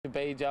Satchel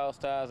Paige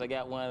All-Stars. I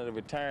got one of the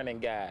returning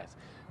guys.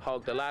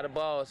 Hawked a lot of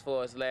balls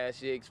for us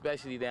last year,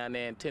 especially down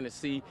there in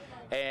Tennessee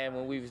and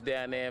when we was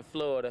down there in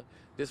Florida.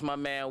 This is my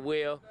man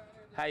Will.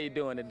 How you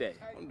doing today?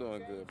 I'm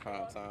doing good,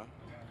 prime time.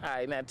 All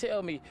right, now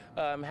tell me,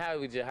 how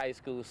was your high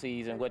school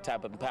season? What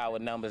type of power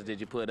numbers did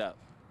you put up?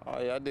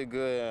 Oh yeah, I did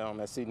good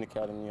at Seton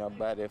Academy. I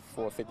batted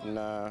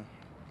 459.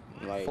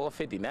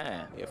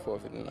 459? Yeah,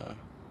 459.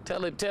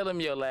 Tell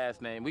him your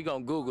last name. We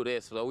gonna Google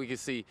this so we can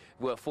see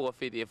what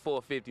 450 and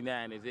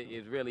 459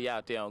 is really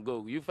out there on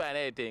Google. You find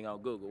everything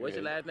on Google. What's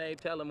your last name?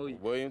 Tell him who you.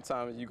 William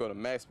Thomas. You go to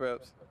Max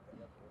Preps,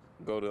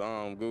 go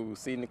to Google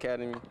Seton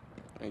Academy,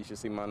 and you should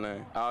see my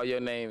name. All your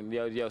name,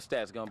 your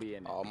stats gonna be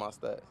in there. All my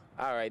stats.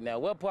 All right, now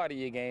what part of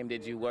your game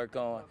did you work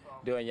on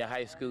during your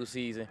high school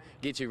season,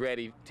 get you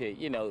ready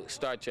to,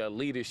 start your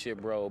leadership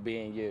role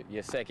being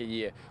your second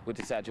year with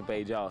the Satchel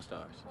Paige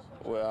All-Stars?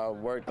 Well, I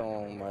worked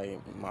on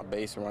my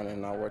base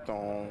running. I worked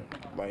on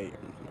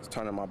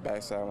turning my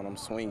backside when I'm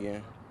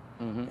swinging,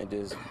 and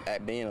just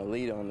at being a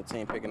leader on the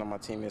team, picking up my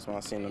teammates when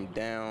I seen them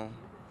down.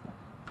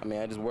 I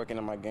mean, I just working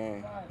on my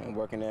game and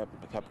working at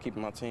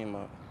keeping my team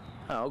up.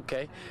 Oh,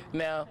 okay.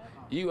 Now,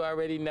 you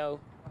already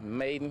know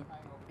Mayden,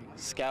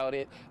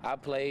 scouted. I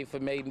played for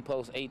Mayden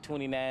Post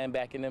 829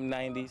 back in them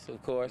 90s,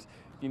 of course,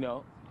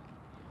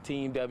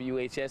 Team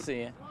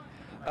WHSN.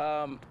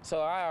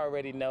 So I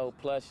already know,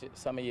 plus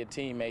some of your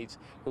teammates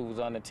who was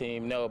on the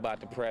team know about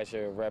the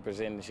pressure of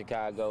representing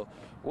Chicago.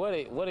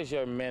 What is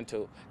your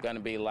mental going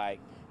to be like,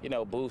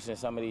 boosting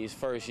some of these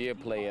first-year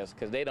players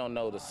because they don't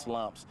know the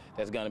slumps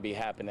that's going to be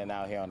happening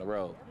out here on the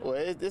road?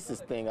 Well, this is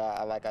the thing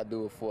I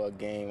do it for a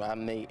game. I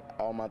make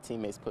all my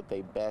teammates put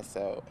their best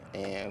out,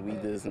 and we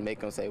just make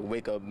them say,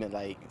 wake up,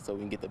 so we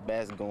can get the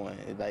best going.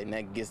 And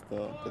that gets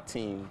the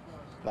team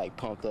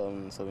pumped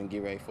up so we can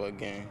get ready for a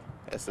game.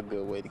 That's a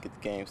good way to get the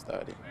game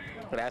started.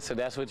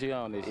 That's what you're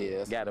on this year?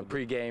 Yeah. Got a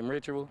pregame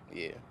ritual?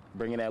 Yeah.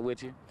 Bringing that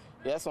with you?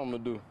 Yeah, that's what I'm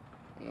going to do.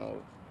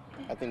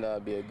 I think that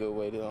would be a good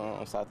way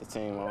to start the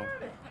team on.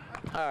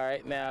 All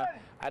right, now,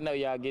 I know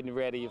y'all getting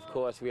ready. Of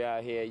course, we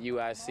out here at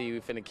UIC. We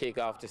finna kick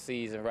off the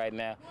season right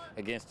now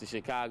against the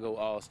Chicago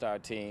All-Star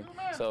team.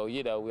 So,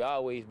 we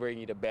always bring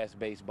you the best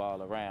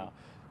baseball around.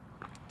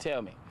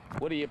 Tell me,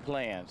 what are your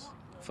plans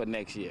for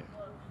next year?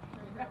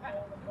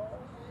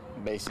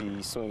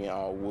 Basically swinging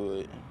all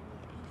wood,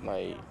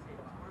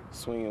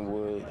 swinging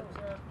wood,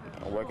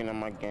 working on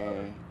my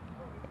game,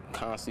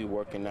 constantly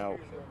working out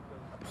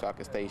so I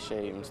can stay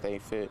shaved and stay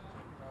fit.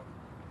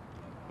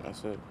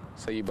 That's it.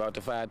 So you brought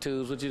the 5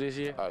 tools with you this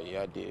year? Oh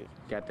yeah, I did.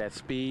 Got that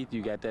speed,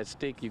 you got that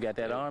stick, you got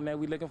that arm that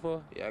we looking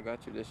for? Yeah, I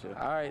got you this year.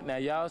 All right, now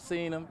y'all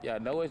seen him, y'all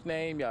know his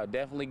name, y'all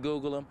definitely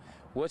Google him.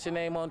 What's your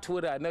name on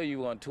Twitter? I know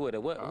you on Twitter.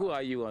 Who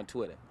are you on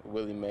Twitter?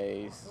 Willie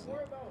Mays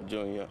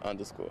Jr.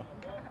 _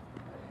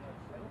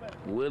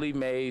 Willie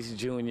Mays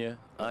Jr.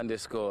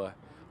 _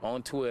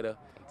 on Twitter.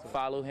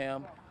 Follow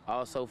him.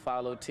 Also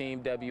follow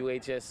Team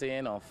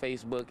WHSN on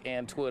Facebook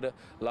and Twitter.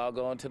 Log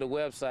on to the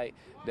website,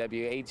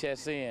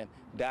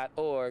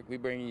 WHSN.org. We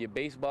bring you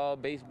baseball.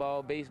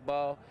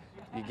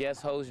 Your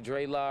guest host,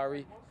 Dre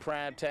Lowry.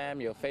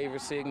 Primetime, your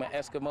favorite Sigma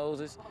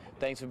Eskimos.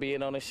 Thanks for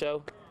being on the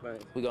show. Right.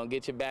 We're going to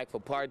get you back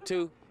for part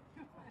 2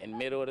 in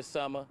middle of the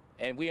summer.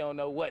 And we don't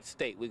know what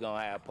state we're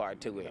going to have part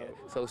 2 in.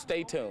 So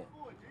stay tuned.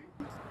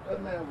 That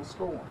man was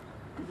scoring.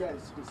 You got to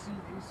see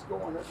he's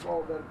scoring. That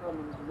ball got to come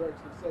in the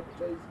direction of second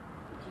base to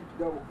keep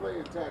the double play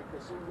intact.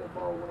 As soon as that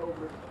ball went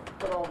over the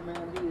cutoff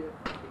man here,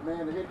 the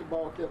man that hit the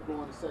ball kept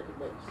going to second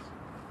base.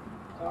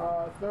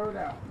 Third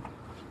out.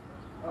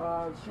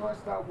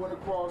 Shortstop went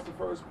across the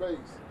first base.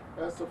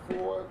 That's a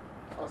 6-4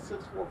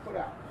 put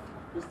out.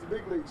 It's the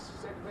big leagues.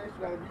 Second base,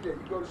 you got to be there.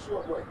 You go the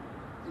short way.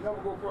 You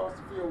never go across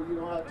the field when you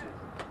don't have to.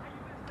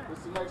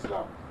 It's the next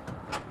level.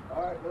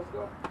 All right, let's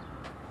go.